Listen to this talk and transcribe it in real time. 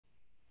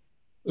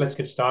Let's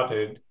get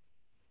started.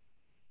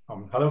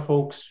 Hello,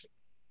 folks,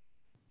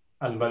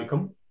 and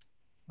welcome.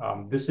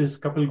 This is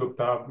Kapil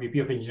Gupta, VP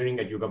of Engineering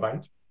at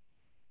Yugabyte,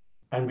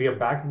 and we are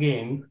back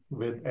again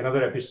with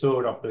another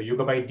episode of the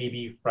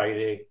YugabyteDB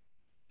Friday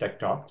Tech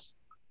Talks.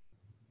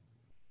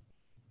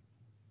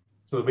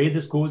 So the way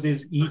this goes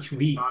is each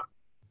week.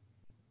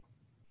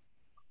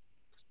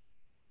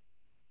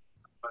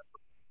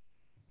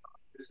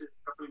 This is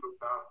Kapil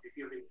Gupta,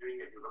 VP of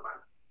Engineering at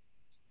Yugabyte,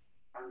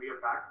 and we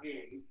are back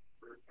again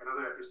with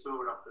another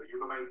episode of the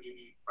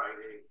YugabyteDB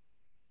Friday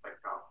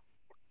Tech Talks.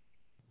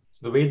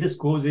 So the way this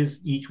goes is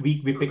each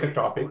week we pick a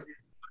topic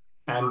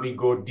and we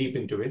go deep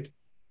into it.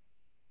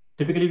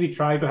 Typically, we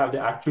try to have the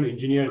actual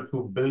engineers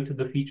who built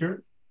the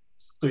feature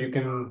so you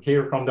can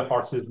hear from the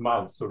horse's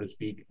mouth, so to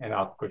speak, and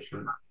ask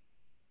questions.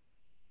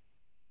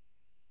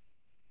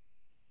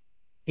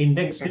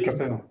 Indexes.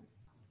 Kapil,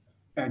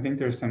 I think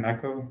there's some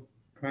echo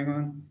going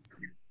on.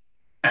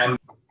 And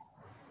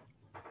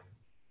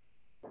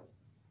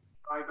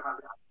try to have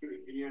the actual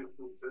engineers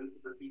who built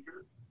the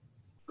feature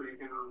so you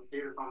can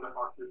hear from the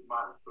horse's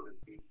mouth, so to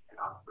speak, and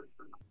ask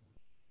questions.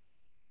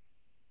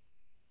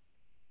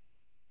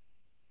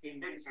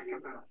 Indexes.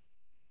 Kapil,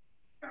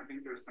 I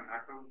think there's some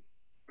echo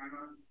going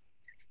on.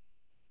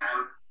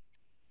 And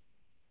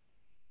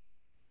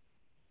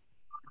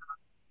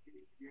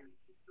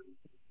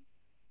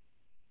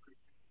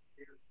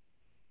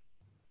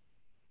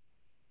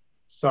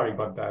sorry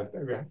about that.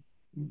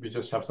 We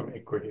just have some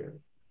echo here.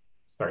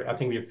 Sorry, I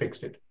think we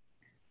fixed it.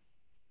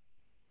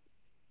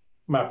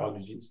 My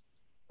apologies.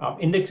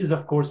 Indexes,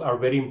 of course, are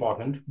very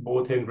important,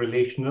 both in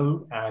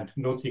relational and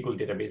NoSQL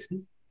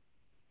databases.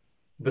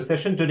 The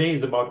session today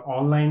is about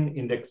online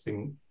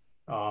indexing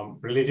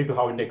related to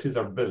how indexes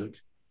are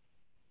built.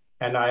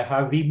 And I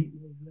have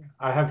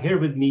here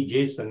with me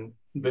Jason,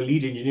 the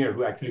lead engineer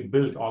who actually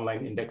built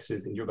online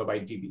indexes in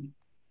YugabyteDB.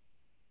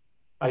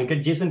 I'll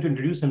get Jason to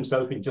introduce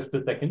himself in just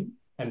a second,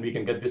 and we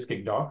can get this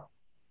kicked off.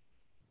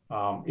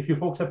 If you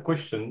folks have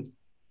questions,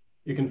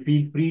 you can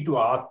feel free to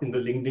ask in the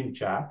LinkedIn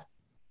chat,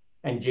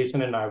 and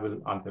Jason and I will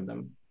answer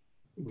them.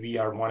 We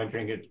are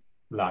monitoring it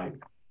live.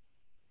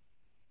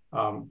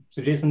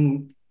 So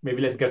Jason,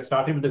 maybe let's get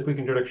started with a quick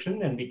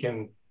introduction, and we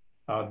can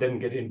then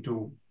get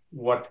into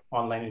what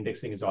online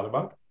indexing is all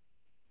about.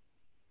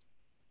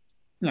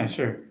 Yeah,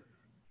 sure.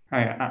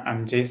 Hi,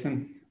 I'm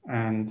Jason,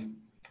 and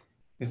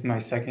this is my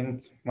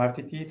second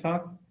YFTT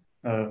talk.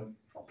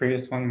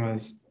 Previous one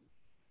was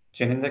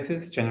gen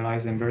indexes,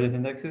 generalized inverted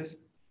indexes.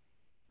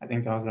 I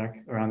think that was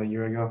like around a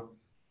year ago.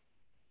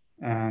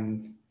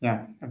 And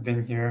yeah, I've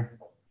been here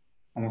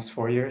almost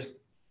 4 years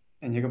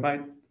in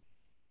Yugabyte,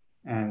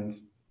 and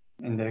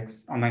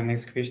online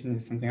index creation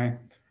is something I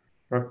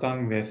worked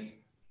on with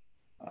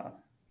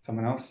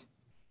someone else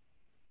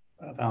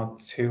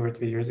about 2 or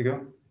 3 years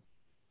ago.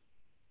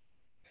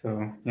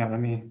 So yeah, let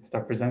me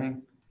start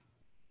presenting.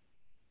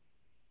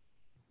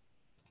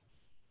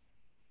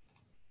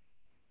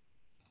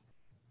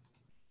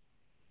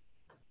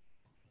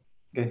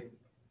 Okay,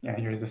 yeah,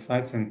 here's the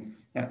slides, and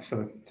yeah,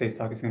 so today's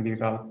talk is going to be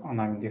about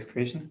online index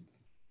creation.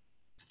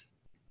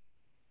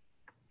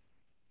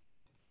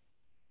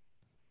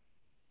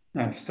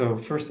 Yeah, so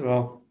first of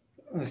all,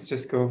 let's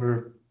just go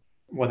over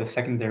what a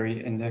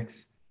secondary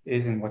index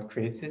is and what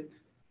creates it.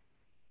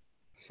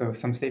 So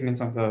some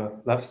statements on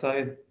the left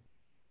side,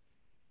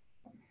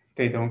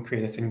 they don't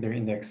create a secondary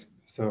index.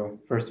 So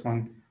first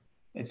one,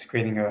 it's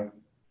creating a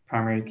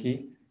primary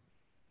key,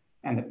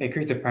 and it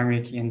creates a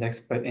primary key index,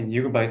 but in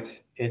Yugabyte,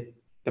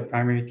 the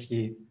primary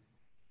key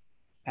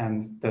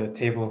and the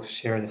table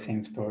share the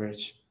same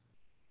storage.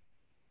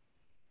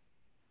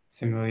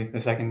 Similarly, the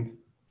second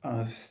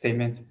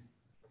statement,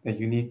 the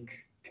unique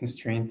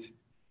constraint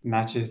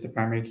matches the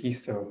primary key,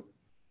 so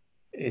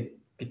it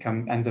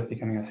ends up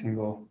becoming a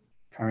single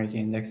primary key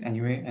index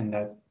anyway, and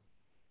that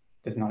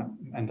does not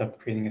end up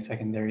creating a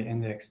secondary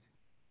index.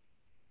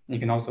 You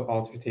can also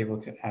alter a table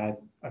to add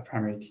a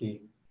primary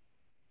key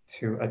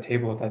to a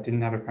table that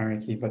didn't have a primary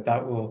key, but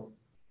that will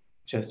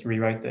just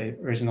rewrite the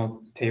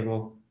original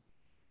table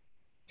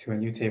to a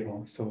new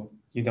table. So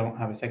you don't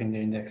have a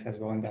secondary index as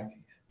well in that case.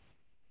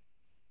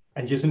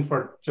 And Jason,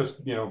 for just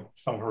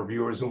some of our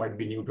viewers who might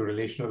be new to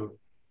relational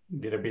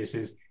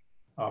databases,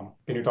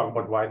 can you talk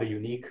about why the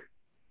unique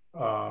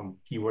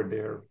keyword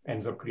there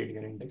ends up creating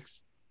an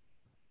index?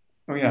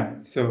 Oh yeah,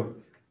 so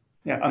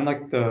yeah,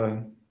 unlike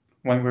the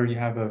one where you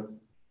have a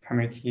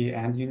primary key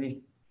and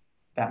unique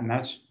that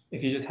match,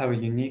 if you just have a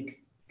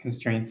unique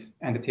constraint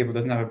and the table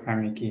doesn't have a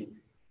primary key,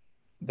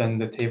 then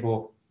the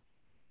table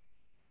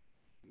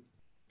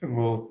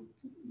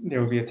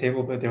there will be a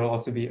table, but there will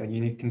also be a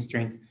unique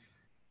constraint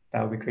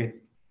that will be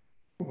created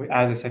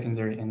as a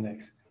secondary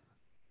index.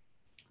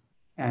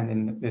 And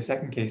in the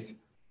second case,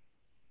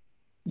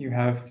 you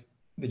have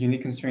the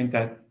unique constraint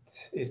that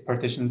is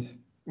partitioned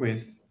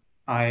with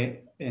I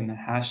in a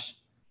hash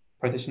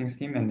partitioning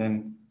scheme, and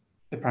then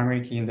the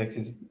primary key index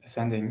is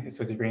ascending,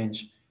 so it's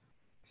range.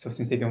 So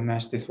since they don't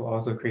match, this will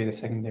also create a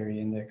secondary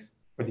index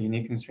for the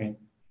unique constraint.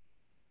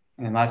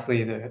 And then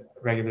lastly, the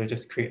regular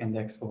just create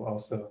index will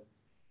also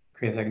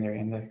create a secondary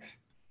index.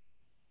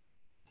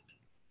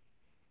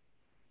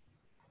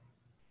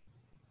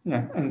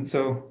 Yeah, and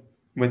so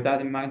with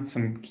that in mind,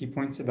 some key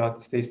points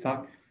about today's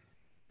talk,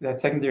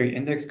 that secondary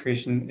index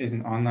creation is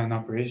an online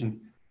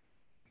operation.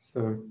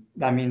 So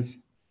that means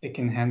it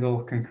can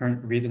handle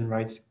concurrent reads and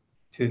writes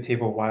to the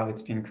table while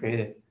it's being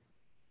created.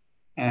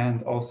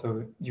 And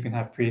also you can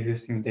have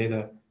pre-existing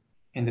data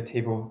in the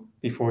table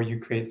before you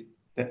create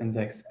the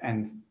index,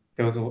 and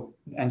those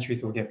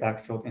entries will get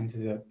backfilled into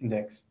the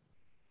index.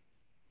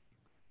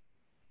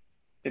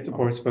 It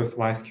supports both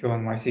YSQL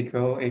and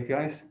YSQL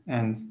APIs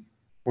and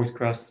works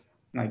across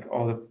like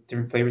all the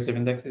different flavors of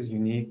indexes,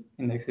 unique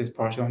indexes,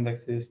 partial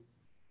indexes,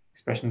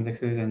 expression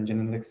indexes, and gen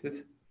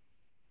indexes.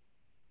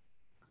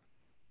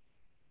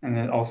 And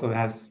it also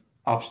has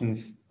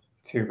options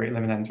to rate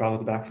limit and throttle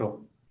the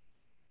backfill.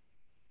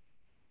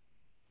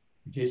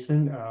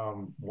 Jason,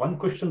 one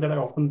question that I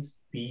often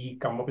see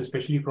come up,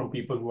 especially from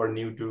people who are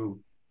new to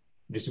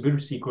distributed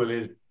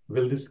SQL, is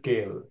will this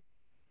scale?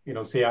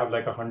 Say I have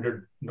like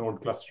 100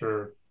 node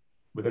cluster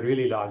with a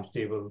really large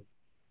table.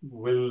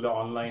 Will the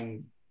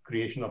online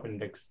creation of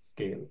index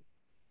scale?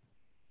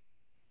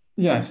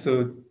 Yeah,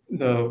 so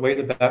the way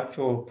the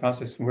backfill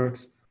process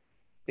works,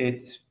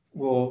 it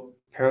will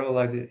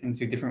parallelize it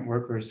into different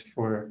workers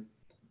for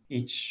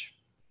each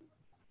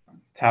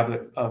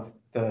tablet of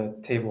the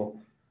table.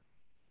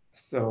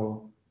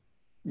 So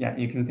yeah,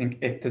 you can think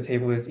if the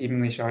table is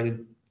evenly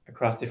sharded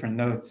across different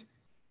nodes,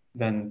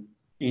 then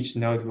each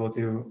node will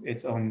do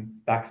its own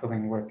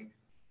backfilling work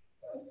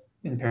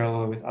in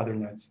parallel with other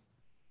nodes.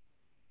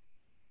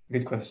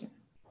 Good question.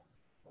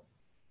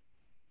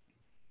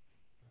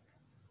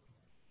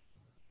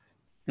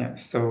 Yeah,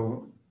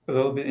 so a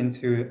little bit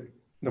into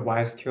the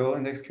YSQL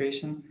index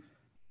creation.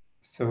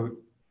 So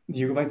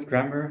the Yugabyte's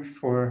grammar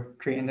for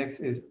create index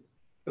is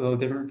a little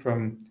different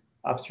from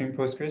upstream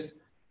Postgres.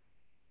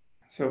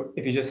 So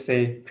if you just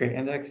say create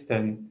index,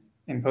 then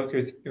in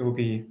Postgres, it will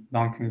be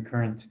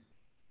non-concurrent,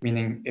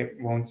 meaning it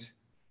won't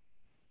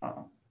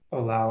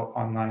allow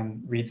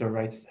online reads or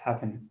writes to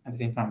happen at the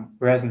same time.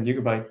 Whereas in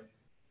Yugabyte,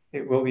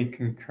 it will be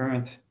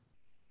concurrent,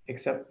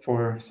 except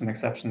for some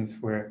exceptions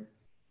where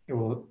it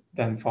will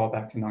then fall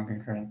back to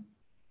non-concurrent.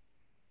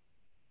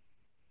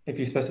 If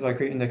you specify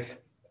create index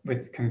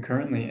with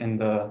concurrently in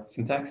the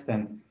syntax,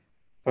 then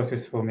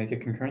Postgres will make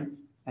it concurrent,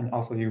 and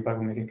also Yugabyte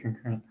will make it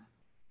concurrent.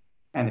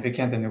 And if it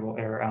can't, then it will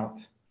error out.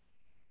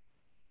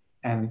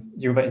 And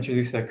Yugabyte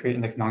introduced a create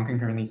index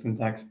non-concurrently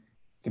syntax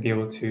to be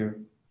able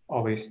to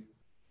always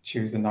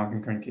choose the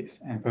non-concurrent case,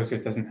 and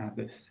Postgres doesn't have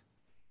this.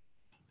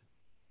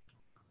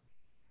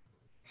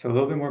 So a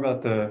little bit more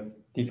about the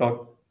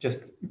default,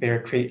 just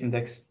bare create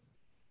index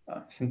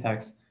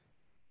syntax.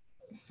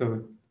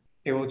 So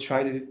it will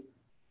try to,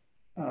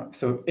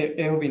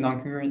 it will be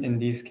non-concurrent in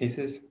these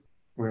cases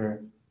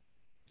where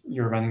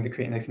you're running the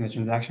create index in the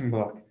transaction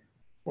block,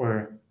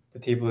 or the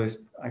table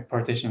is like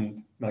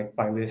partitioned like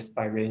by list,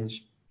 by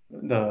range,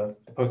 the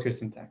Postgres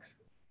syntax.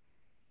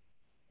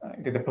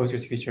 The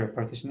Postgres feature of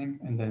partitioning,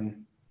 and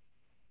then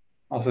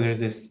also there's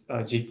this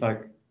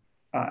gflag,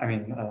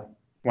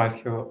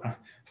 YSQL,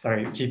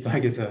 sorry,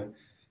 gflag is a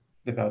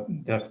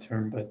dev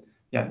term, but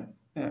yeah,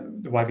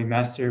 the YB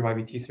master,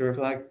 YBT server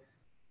flag,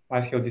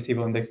 YSQL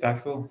disable index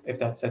backfill. If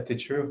that's set to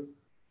true,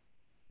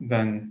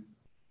 then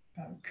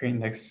create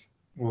index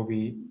will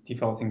be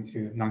defaulting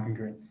to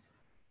non-concurrent.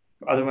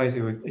 Otherwise,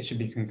 it should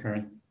be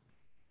concurrent.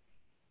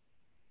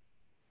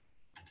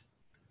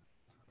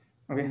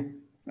 Okay,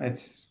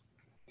 let's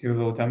do a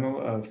little demo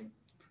of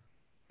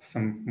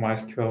some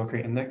YSQL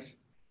create index.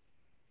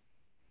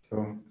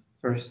 So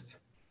first,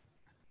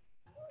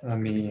 let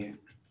me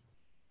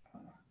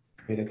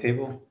create a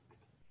table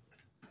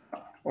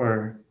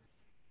or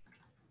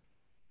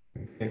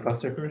a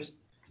cluster first.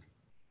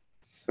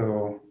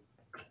 So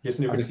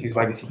Jason, if I'll it's just use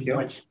not too YBTQL.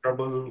 much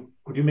trouble,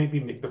 could you maybe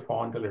make the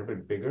font a little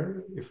bit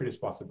bigger if it is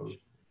possible?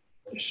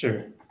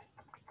 Sure.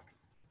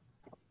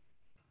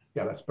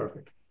 Yeah, that's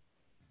perfect.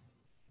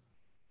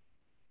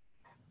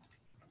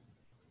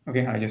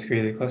 Okay, I just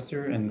created a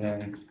cluster, and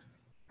then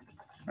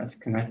let's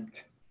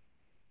connect.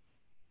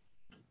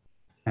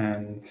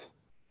 And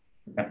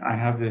I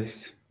have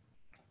this,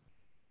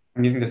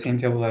 I'm using the same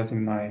table as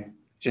in my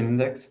gen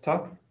index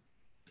talk.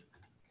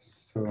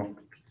 So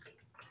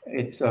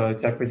it's a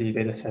Jeopardy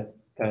data set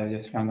that I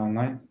just found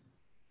online.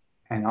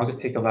 And I'll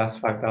just take the last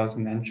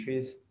 5,000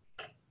 entries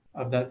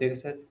of that data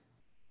set.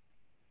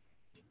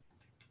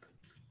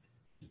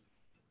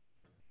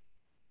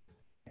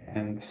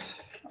 And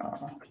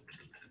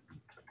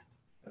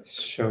let's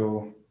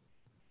show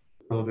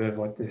a little bit of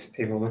what this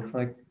table looks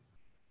like.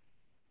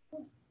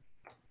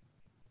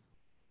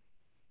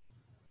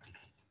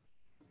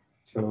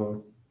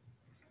 So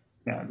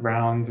yeah,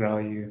 round,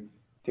 value,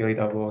 daily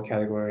double,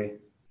 category,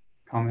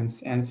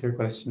 comments, answer,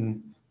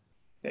 question,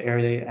 the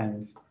area,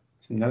 and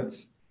some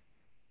notes.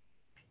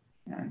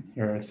 And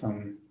here are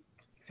some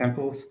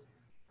examples.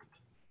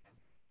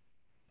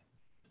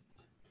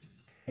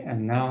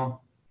 And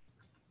now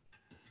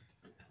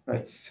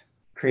let's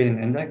create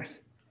an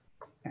index.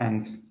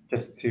 And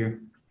just to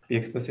be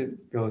explicit,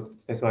 we'll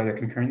specify that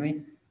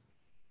concurrently.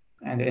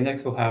 And the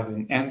index will have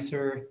an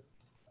answer,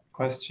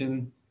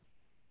 question,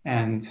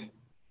 and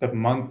the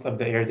month of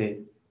the air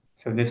date.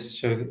 So this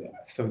shows,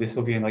 so this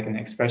will be like an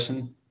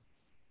expression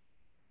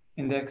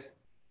index.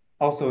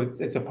 Also,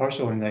 it's a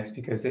partial index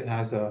because it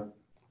has a,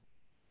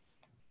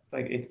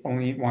 like it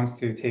only wants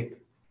to take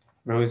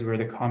rows where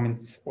the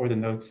comments or the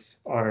notes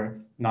are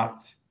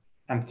not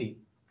empty.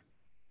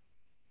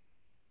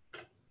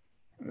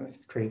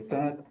 Let's create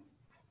that.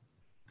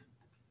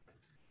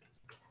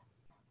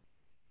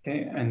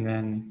 Okay, and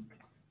then,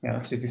 yeah,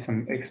 let's just do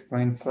some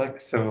explain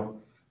select.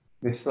 So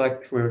this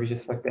select where we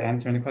just select the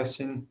answer in the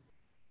question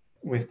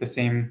with the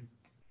same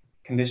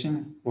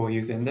condition, we'll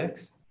use the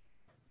index.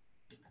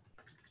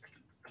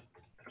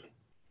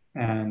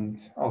 And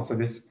also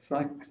this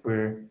select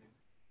where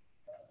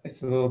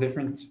it's a little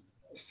different.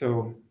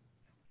 So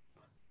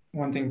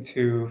one thing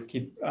to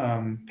keep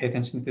pay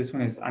attention to this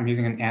one is I'm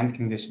using an and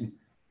condition.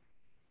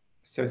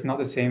 So it's not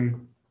the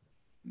same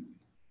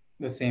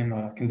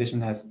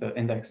condition as the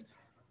index.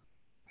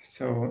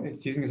 So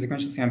it's using a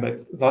sequential scan,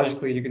 but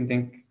logically you can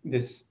think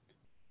this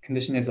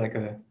condition is like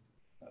a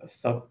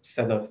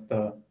subset of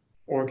the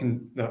or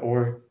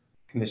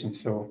condition.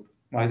 So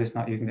why is this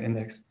not using the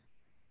index?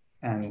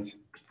 And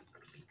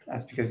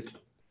that's because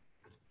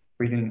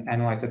we didn't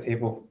analyze the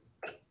table.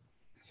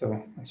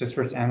 So let's just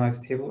first analyze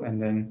the table,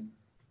 and then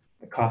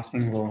the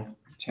costing will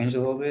change a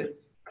little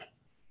bit.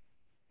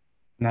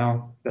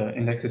 Now the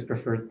index is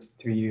preferred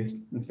to be used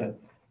instead.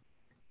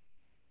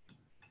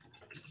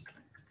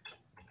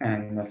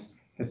 And let's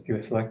do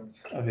a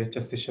select of it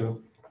just to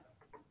show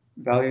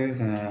values,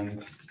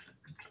 and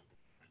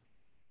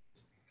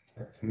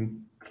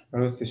some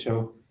rows to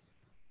show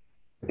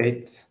the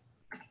dates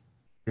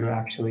to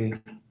actually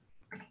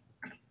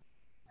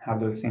have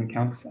those same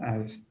counts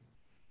as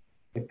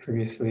it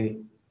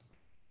previously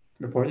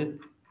reported.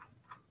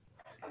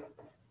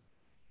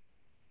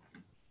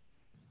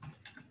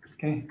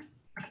 Okay.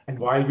 And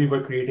while we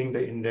were creating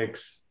the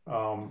index,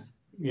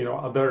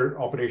 other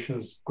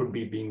operations could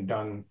be being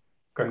done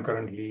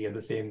concurrently at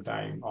the same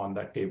time on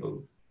that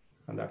table,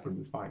 and that would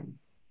be fine.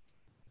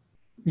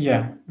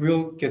 Yeah,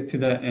 we'll get to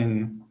that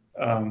in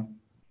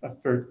a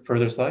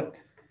further slide.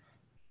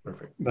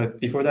 Perfect. But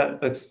before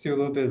that, let's do a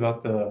little bit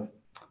about the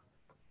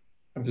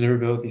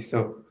observability.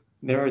 So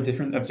there are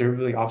different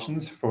observability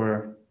options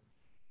for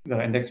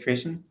the index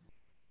creation.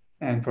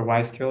 And for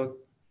YSQL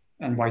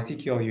and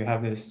YCQL, you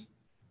have this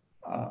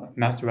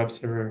master web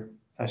server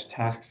 /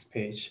 tasks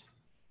page.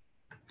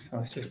 So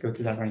let's just go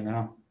to that right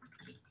now.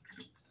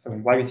 So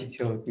in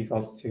YBCTL, it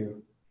defaults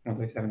to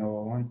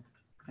 127.0.0.1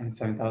 and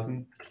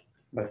 7000.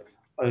 But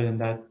other than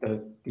that,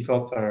 the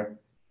defaults are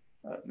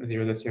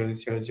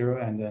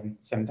 0.0.0.0 and then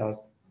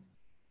 7000.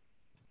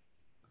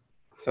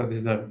 So this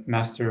is the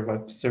master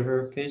web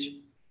server page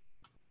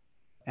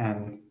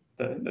and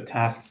the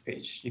tasks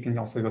page. You can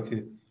also go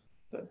to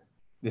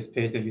this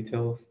page, the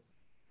utils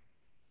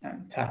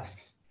and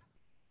tasks.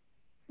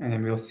 And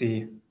then we'll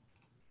see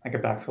like a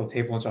backfill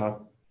table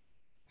job.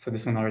 So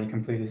this one already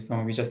completed, is the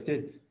one we just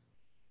did.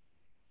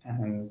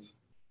 And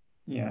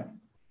yeah.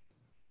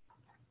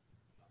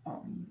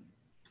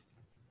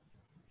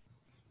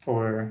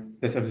 For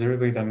this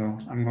observability demo,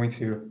 I'm going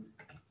to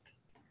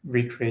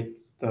recreate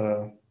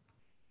the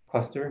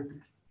cluster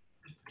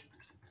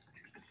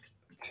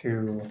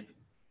to,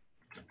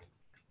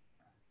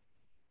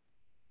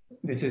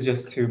 this is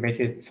just to make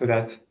it so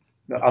that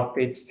the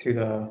updates to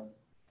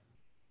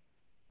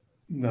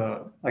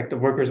the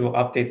workers will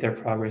update their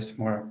progress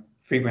more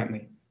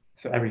frequently.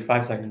 So every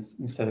 5 seconds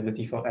instead of the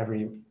default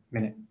every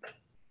minute.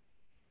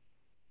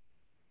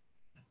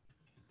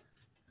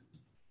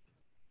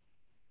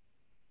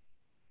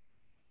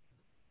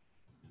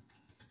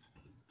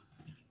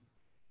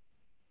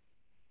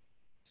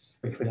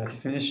 Wait for that to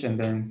finish, and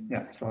then,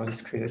 yeah, so I'll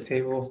just create a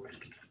table,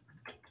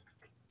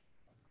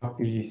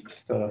 copy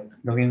just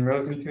 1,000,000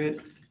 rows into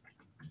it,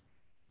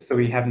 so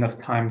we have enough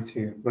time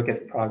to look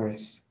at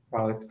progress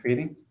while it's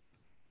creating.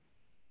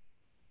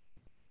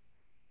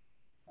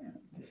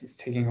 This is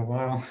taking a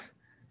while.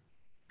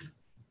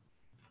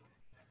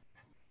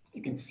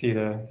 You can see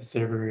the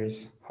server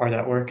is hard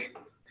at work.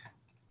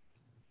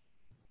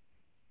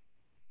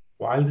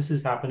 While this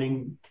is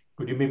happening,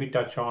 could you maybe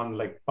touch on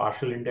like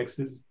partial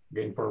indexes,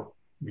 again, for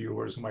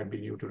viewers who might be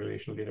new to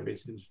relational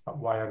databases?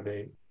 Why are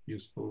they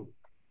useful?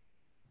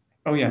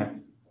 Oh yeah,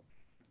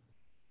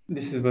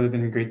 this would have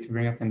been great to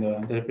bring up in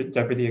the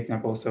Jeopardy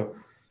example. So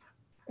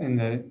in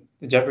the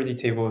Jeopardy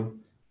table,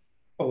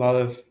 a lot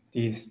of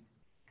these,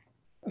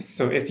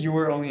 so if you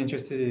were only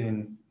interested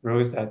in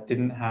rows that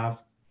didn't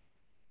have,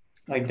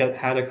 like that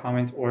had a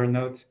comment or a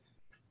note,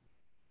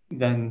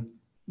 then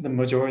the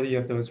majority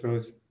of those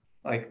rows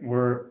like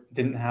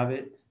didn't have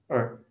it,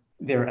 or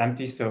they were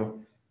empty.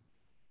 So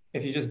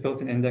if you just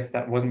built an index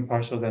that wasn't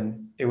partial,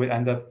 then it would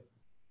end up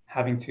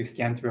having to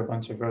scan through a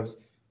bunch of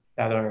rows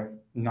that are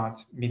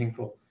not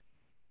meaningful.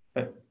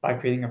 But by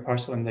creating a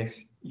partial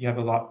index, you have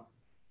a lot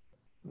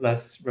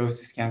less rows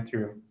to scan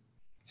through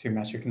to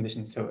match your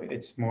conditions. So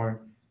it's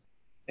more,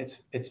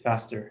 it's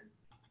faster.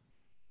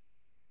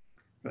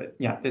 But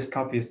yeah, this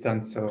copy is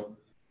done. So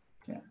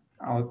yeah,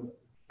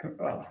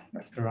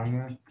 that's the wrong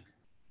one.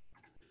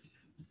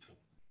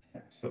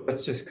 So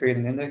let's just create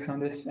an index on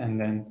this, and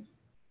then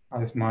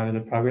I'll just monitor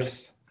the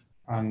progress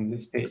on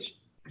this page.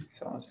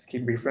 So I'll just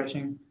keep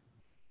refreshing.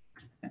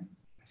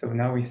 So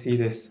now we see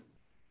this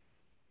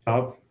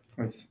job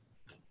with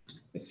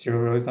it's 0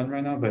 rows done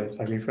right now, but if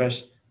I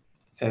refresh, it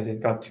says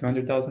it got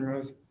 200,000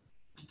 rows.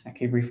 I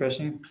keep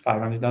refreshing,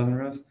 500,000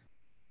 rows.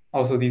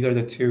 Also, these are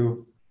the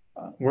two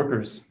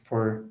workers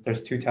for,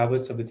 there's two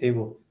tablets of the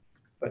table,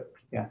 but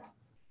yeah,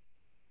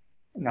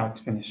 now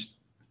it's finished.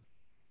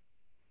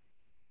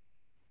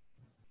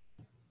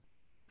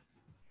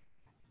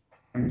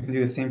 And we can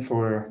do the same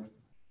for,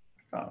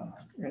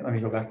 let me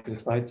go back to the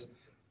slides.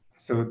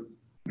 So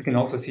we can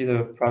also see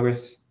the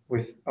progress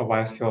with a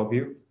YSQL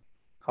view,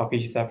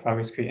 copy that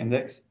progress create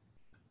index.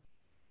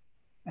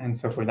 And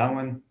so for that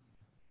one,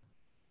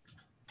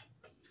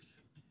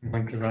 I'm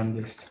going to run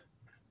this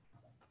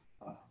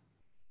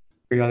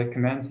periodic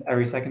command.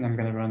 Every second, I'm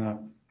going to run a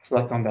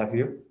select on that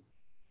view.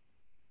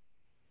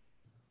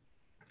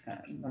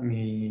 And let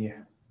me,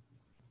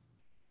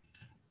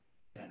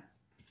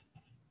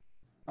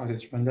 I'll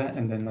just run that,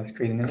 and then let's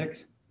create an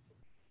index.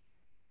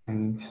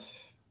 And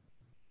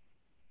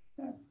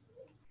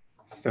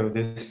so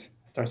this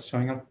starts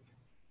showing up.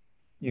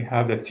 You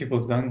have the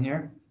tuples done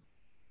here,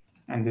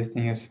 and this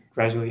thing is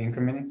gradually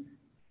incrementing.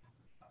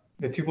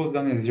 The tuples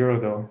done is 0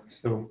 though,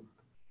 so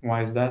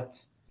why is that?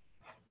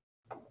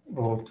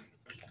 Well,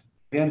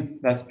 again,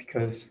 that's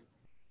because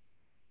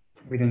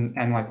we didn't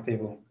analyze the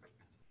table.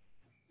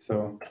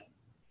 So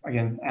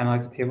again,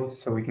 analyze the table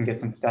so we can get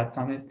some stats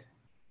on it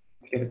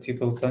to get the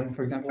tuples done,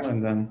 for example,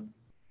 and then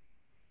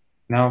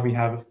now we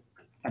have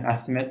an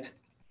estimate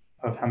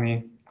of how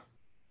many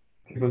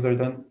tuples are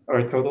done, or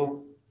a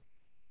total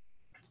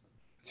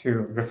to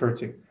refer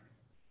to.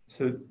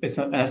 So it's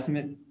an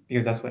estimate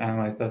because that's what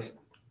analyze does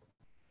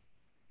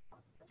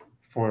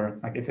for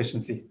like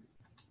efficiency.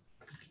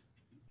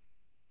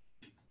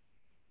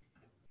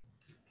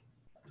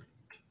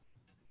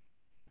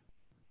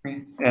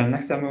 Okay. Yeah,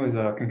 next demo is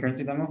a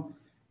concurrency demo.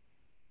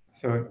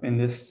 So in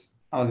this,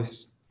 I'll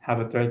just have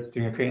a thread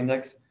doing a create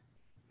index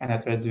and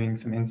a thread doing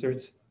some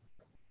inserts.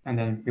 And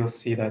then you'll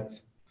see that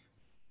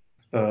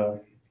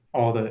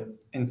all the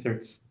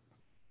inserts,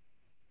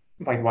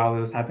 like while it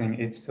was happening,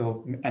 it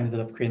still ended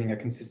up creating a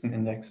consistent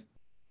index.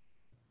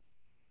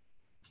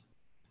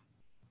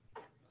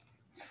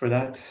 So for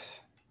that,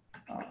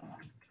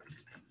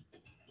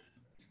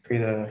 let's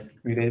create a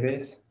new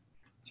database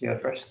to get a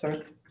fresh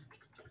start.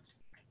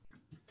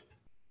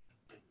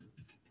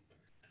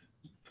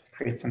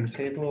 Create some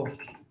table.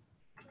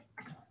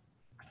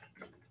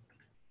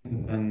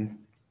 And then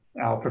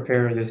I'll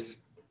prepare this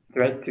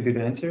thread to do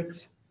the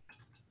inserts.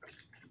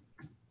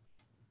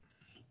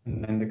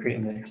 And then the create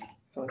index.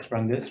 So let's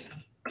run this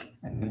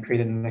and then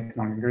create an index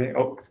non-concurrent.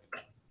 Oh,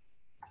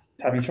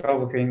 it's having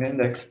trouble creating the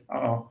index.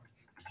 Uh-oh.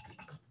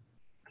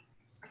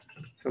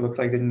 So it looks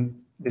like didn't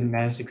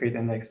manage to create the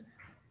index.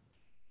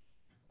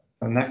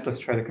 So next, let's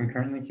try the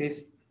concurrently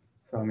case.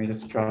 So let me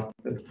just drop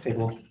the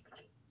table.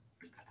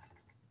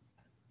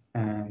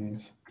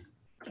 And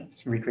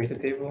let's recreate the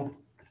table.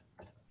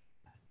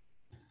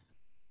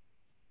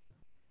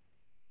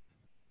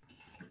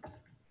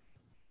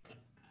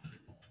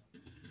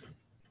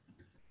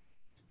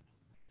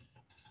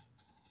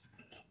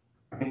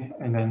 Okay,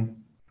 and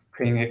then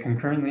creating it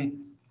concurrently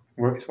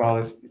works while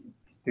it's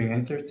doing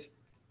inserts.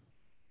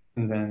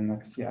 And then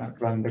let's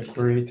run the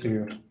query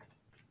to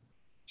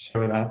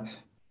show that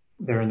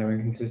there are no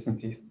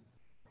inconsistencies.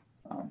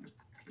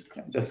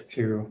 Just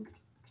to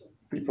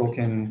people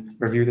can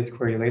review this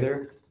query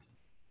later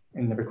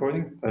in the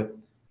recording, but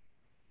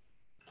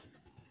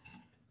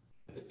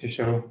just to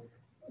show,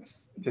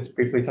 just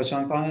briefly touch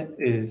on it,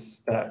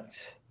 is that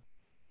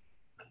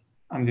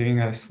I'm doing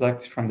a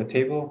select from the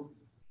table,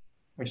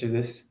 which is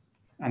this,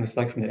 and a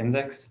select from the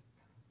index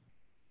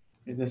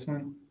is this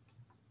one.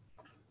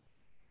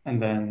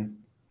 And then,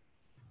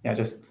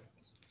 just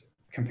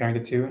comparing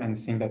the two and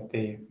seeing that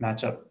they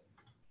match up.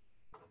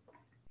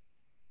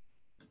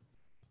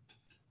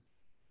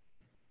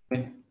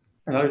 Okay.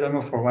 Another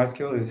demo for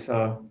YFTT is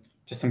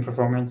just some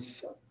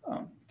performance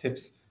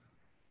tips.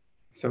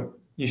 So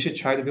you should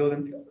try to build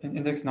an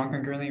index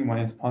non-concurrently when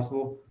it's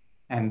possible.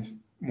 And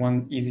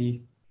one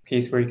easy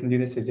case where you can do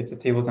this is if the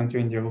table is empty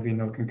and there will be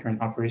no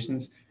concurrent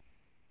operations.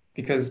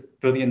 Because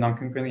building it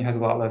non-concurrently has a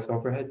lot less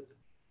overhead.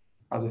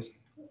 I'll just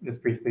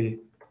briefly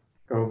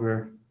go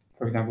over,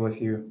 for example, if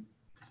you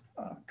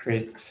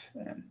create,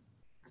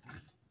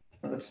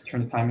 let's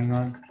turn the timing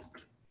on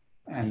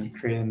and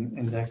create an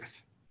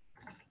index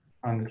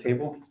on the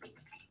table.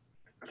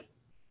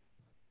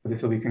 So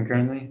this will be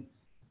concurrently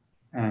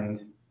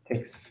and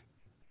takes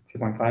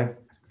 2.5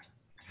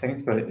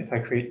 seconds. But if I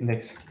create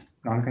index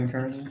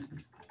non-concurrently,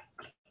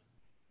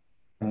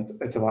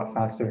 it's a lot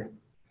faster.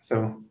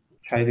 So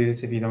try to do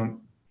this if you don't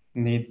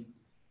need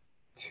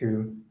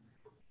to,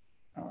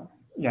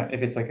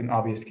 if it's like an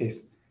obvious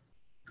case.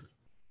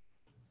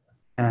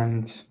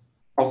 And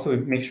also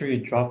make sure you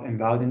drop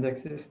invalid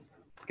indexes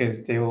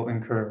because they will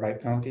incur a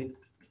write penalty.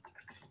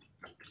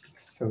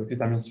 So to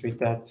demonstrate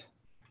that,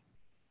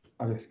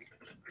 I'll just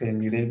create a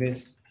new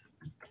database.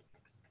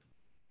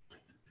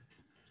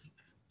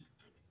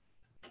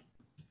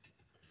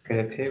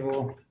 create a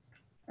table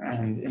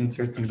and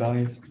insert some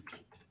values.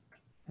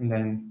 And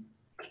then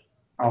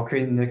I'll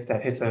create an index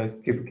that hits a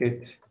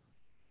duplicate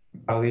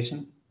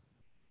violation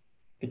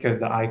because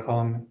the I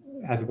column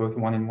has both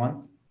 1 and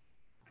 1.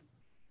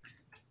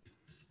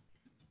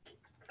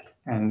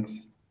 And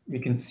you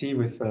can see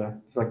with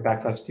it's like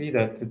 \t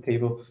that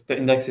the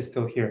index is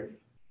still here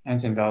and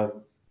it's invalid.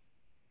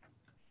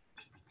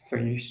 So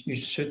you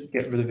should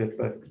get rid of it,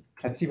 but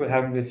let's see what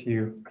happens if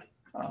you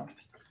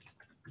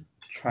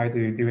try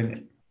to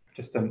do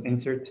just some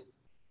inserts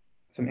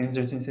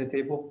into the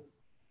table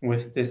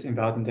with this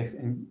invalid index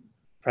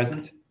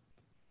present.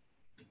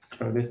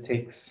 So this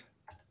takes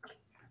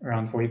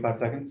around 45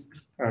 seconds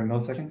or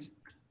milliseconds.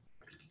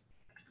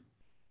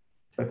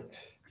 But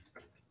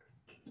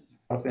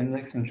stop the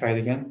index and try it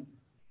again.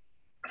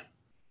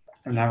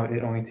 And now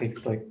it only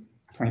takes like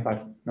 25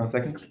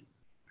 milliseconds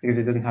because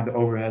it doesn't have the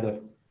overhead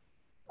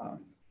of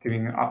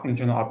doing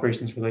internal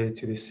operations related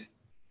to this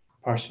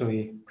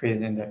partially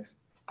created index.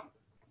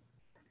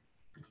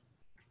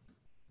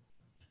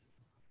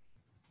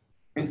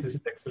 This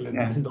is excellent.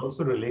 This is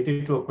also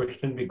related to a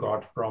question we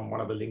got from one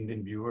of the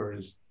LinkedIn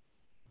viewers.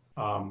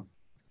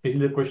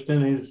 Basically, the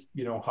question is,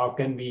 how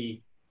can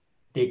we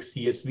take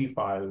CSV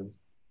files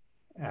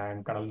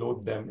and kind of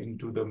load them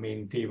into the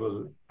main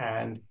table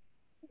and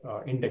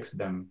index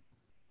them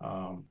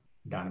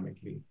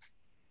dynamically?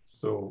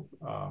 So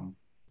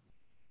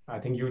I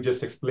think you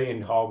just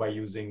explained how by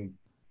using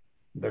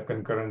the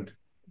concurrent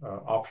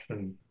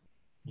option,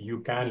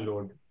 you can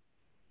load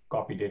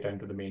copy data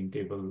into the main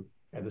table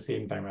at the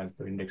same time as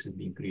the index is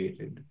being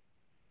created.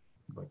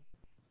 But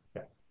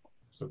yeah,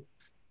 so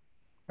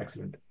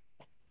excellent.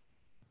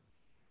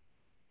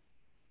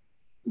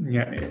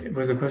 Yeah, it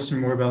was a question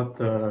more about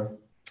the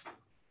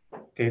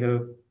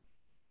data.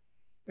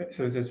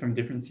 So is this from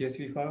different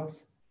CSV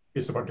files?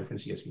 It's about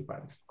different CSV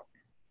files.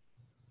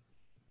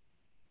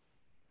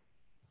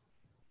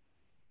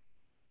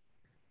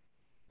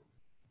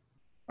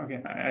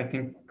 Okay, I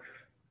think,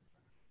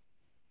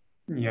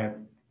 yeah,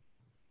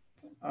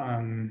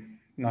 I'm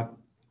not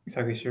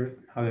exactly sure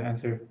how to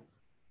answer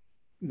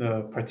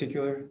the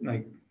particular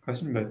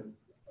question, but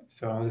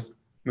so I'll just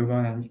move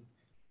on and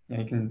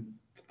you can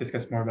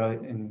discuss more about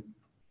it in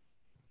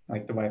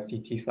like the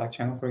YFTT Slack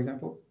channel, for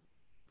example.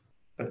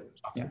 But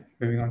yeah,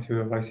 moving on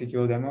to a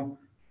YSQL demo.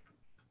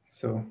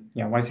 So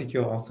yeah,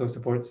 YSQL also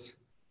supports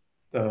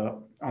the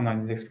online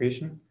index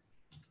creation.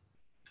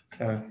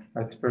 So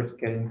let's first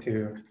get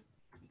into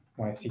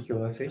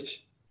YSQL SH.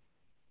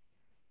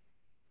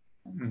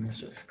 And let's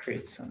just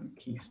create some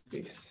key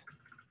space.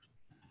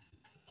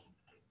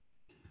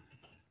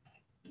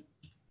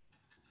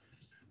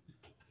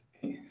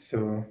 Okay,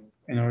 so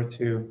in order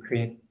to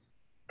create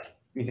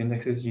these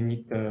indexes, you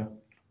need the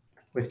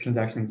with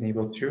transactions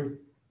enabled true.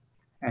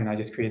 And I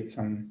just create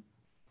some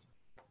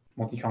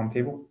multi-column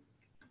table.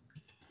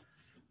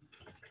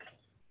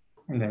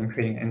 And then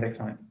creating an index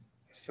on it.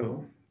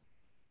 So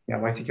yeah,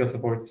 YSQL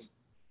supports,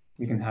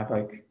 you can have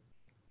like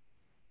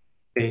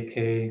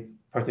AK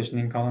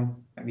partitioning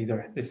column. And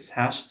this is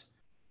hashed.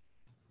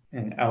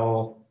 And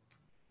L,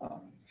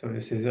 so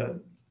this is a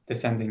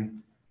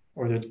descending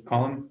ordered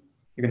column.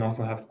 You can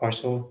also have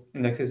partial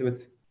indexes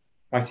with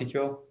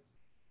YSQL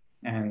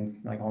and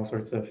like all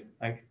sorts of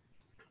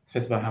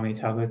specify how many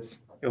tablets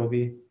it will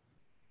be,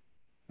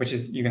 which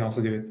is, you can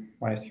also do with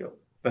YSQL.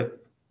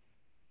 But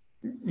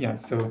yeah,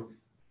 so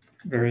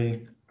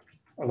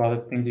a lot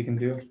of things you can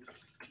do.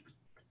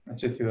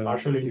 Let's just do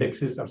partial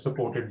indexes are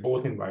supported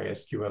both in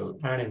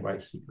YSQL and in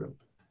YSQL.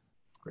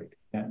 Great.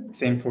 Yeah,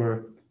 same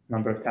for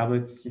number of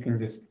tablets. You can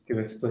just do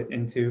a split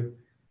into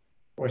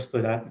or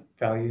split at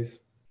values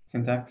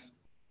syntax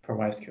for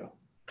YSQL.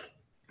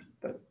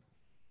 But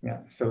yeah,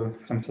 so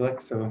some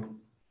select. So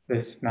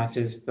this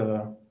matches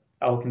the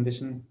L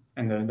condition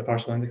and the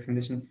partial index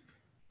condition.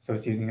 So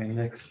it's using an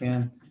index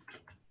scan.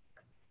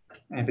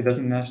 And if it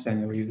doesn't match,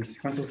 then it will use a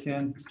sequential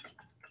scan.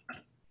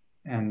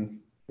 And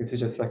this is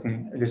just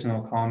selecting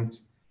additional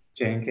columns,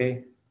 J and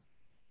K,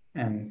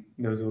 and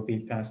those will be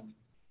passed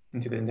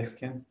into the index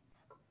scan.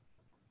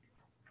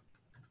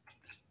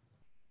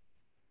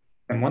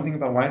 And one thing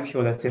about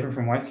YSQL that's different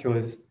from YSQL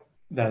is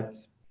that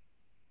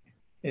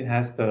it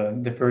has the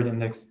deferred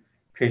index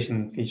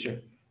creation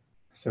feature.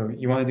 So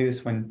you want to do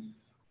this when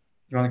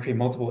you want to create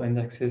multiple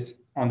indexes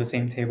on the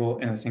same table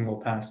in a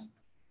single pass.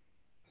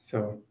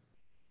 So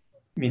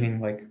meaning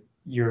like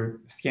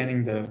you're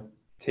scanning the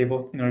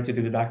table in order to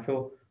do the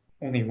backfill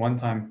only one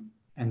time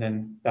and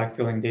then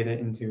backfilling data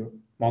into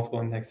multiple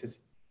indexes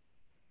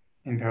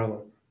in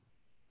parallel.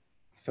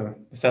 So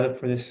the setup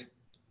for this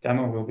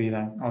demo will be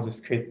that I'll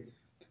just create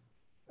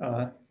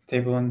a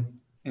table and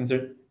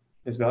insert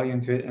this value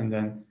into it and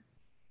then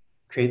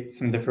create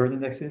some deferred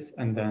indexes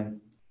and then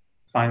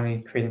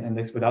finally create an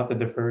index without the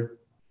deferred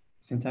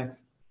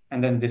syntax.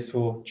 And then this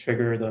will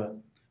trigger the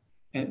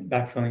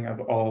backfilling of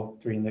all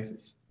three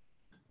indexes.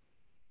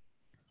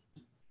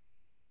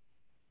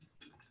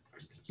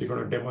 So you're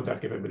going to demo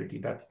that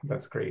capability.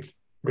 That's great.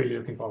 Really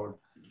looking forward.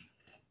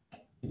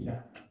 Yeah.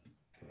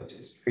 So let's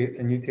just create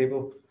a new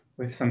table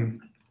with some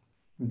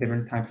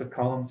different types of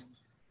columns.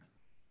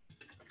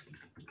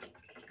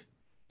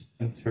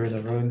 Insert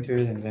a row into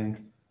it, and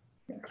then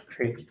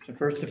create the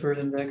first deferred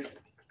index,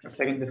 a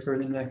second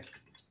deferred index.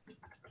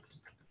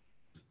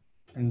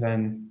 And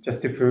then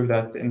just to prove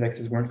that the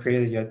indexes weren't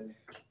created yet,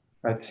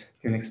 let's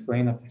do an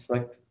explain of the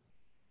select.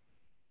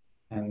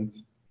 And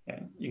yeah,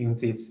 you can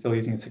see it's still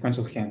using a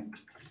sequential scan.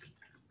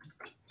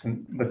 So,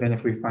 but then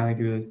if we finally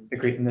do the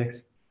create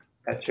index,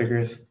 that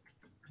triggers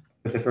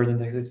the deferred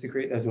indexes to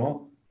create as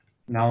well.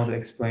 Now the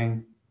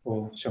explain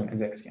will show an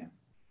index scan.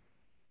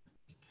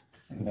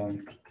 And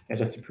then yeah,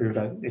 just to prove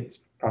that it's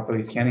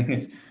properly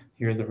scanning,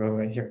 here's the row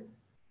right here.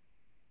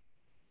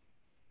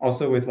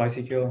 Also with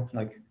YSQL,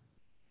 like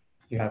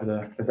you have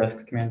the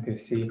desk command to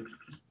see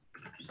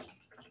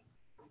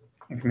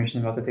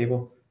information about the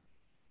table.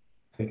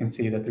 So you can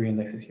see the 3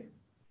 indexes here.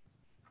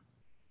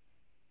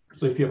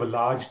 So if you have a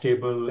large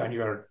table and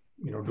you are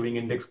doing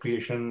index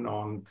creation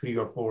on 3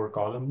 or 4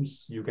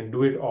 columns, you can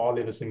do it all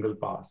in a single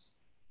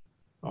pass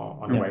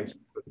on a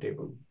YSQL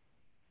table.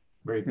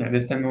 Very good. Yeah,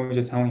 this demo we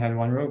just only had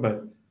 1 row,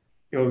 but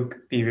it will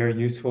be very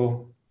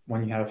useful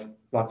when you have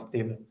lots of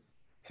data.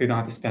 So you don't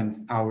have to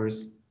spend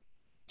hours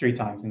 3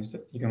 times,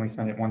 instead you can only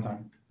spend it 1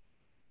 time.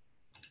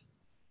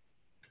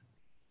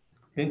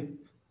 Okay,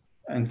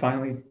 and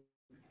finally,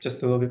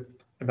 just a little bit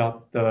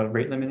about the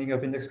rate limiting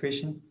of index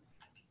creation.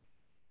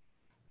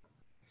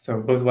 So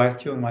both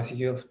YSQL and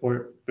MySQL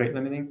support rate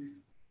limiting,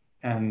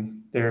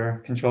 and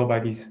they're controlled by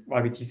these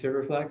YBT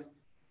server flags.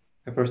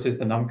 The first is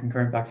the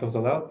non-concurrent backfills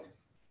allowed.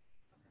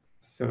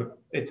 So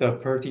it's a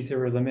per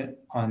T-server limit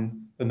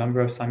on the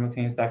number of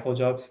simultaneous backfill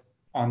jobs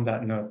on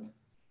that node.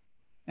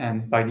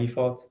 And by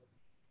default,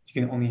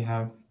 you can only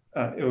have,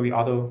 it will be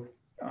auto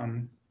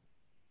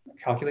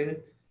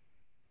calculated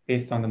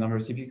based on the number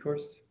of CPU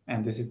cores.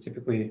 And this is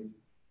typically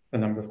the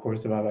number of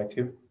cores divided by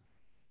 2.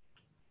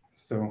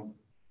 So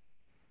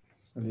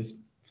this,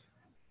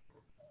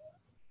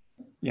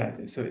 yeah,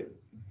 so it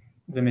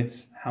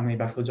limits how many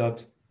backfill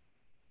jobs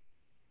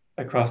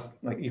across,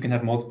 like you can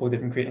have multiple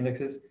different create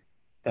indexes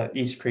that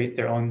each create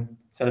their own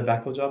set of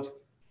backfill jobs.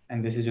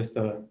 And this is just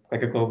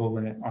like a global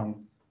limit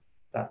on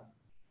that.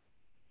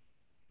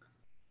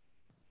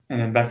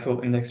 And then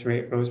backfill index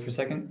rate rows per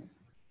second.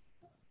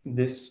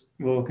 This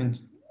will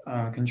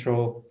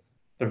control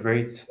the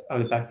rate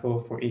of the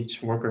backfill for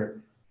each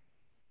worker.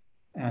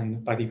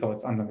 And by default,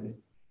 it's unlimited.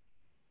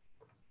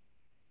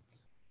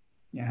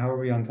 Yeah, how are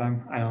we on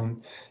time? I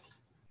don't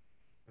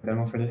have a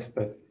demo for this,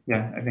 but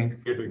yeah, I think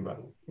you're doing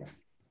well. Yeah,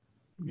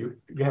 you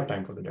have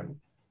time for the demo.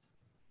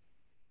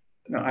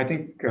 No, I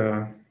think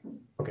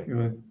okay. We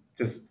will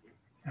just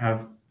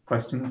have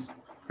questions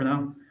for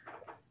now.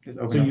 Just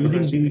open so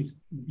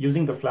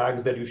using the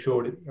flags that you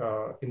showed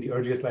in the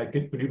earlier slide,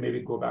 could you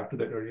maybe go back to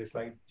that earlier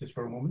slide just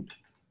for a moment?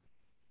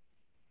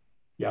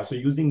 Yeah, so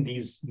using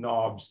these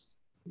knobs,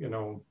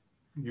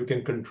 you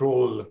can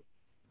control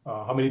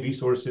how many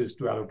resources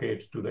to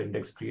allocate to the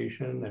index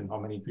creation and how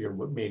many to your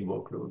main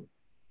workload,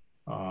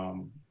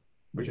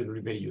 which is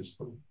really very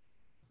useful.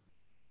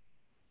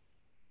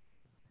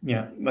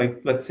 Yeah,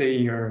 like let's say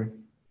your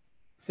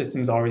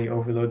system's already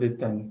overloaded,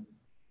 then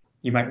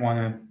you might want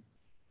to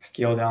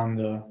scale down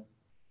the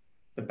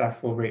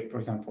backfill rate, for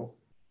example,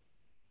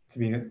 to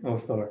be a little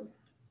slower.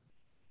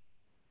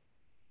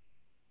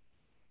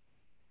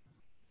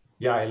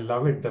 Yeah, I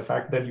love it. The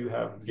fact that you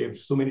gave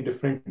so many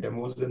different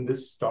demos in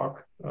this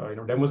talk.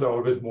 Demos are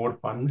always more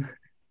fun,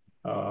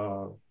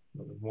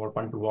 more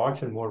fun to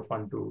watch and more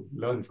fun to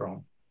learn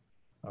from.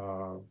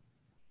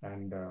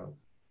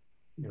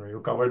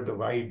 You covered the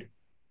wide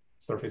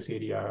surface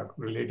area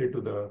related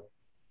to the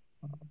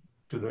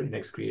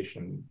index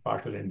creation,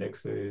 partial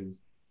indexes,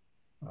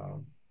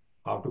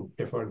 how to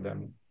defer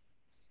them.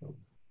 So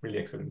really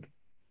excellent.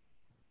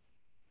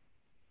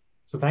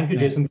 So thank you,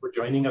 Jason, for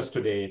joining us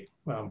today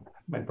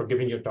and for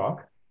giving your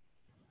talk.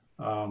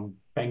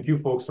 Thank you,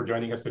 folks, for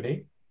joining us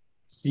today.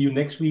 See you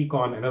next week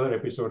on another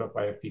episode of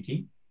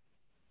YFTT.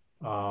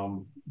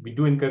 We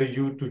do encourage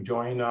you to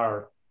join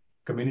our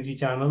community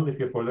channel if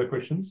you have further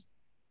questions.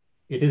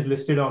 It is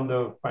listed on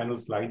the final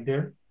slide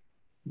there.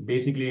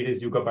 Basically, it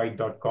is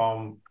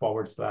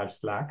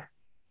yugabyte.com/Slack.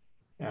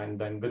 And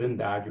then within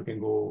that, you can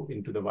go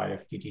into the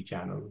YFTT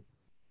channel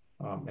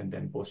and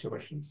then post your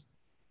questions.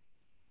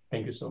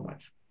 Thank you so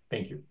much.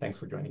 Thank you. Thanks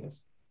for joining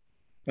us.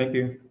 Thank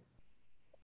you.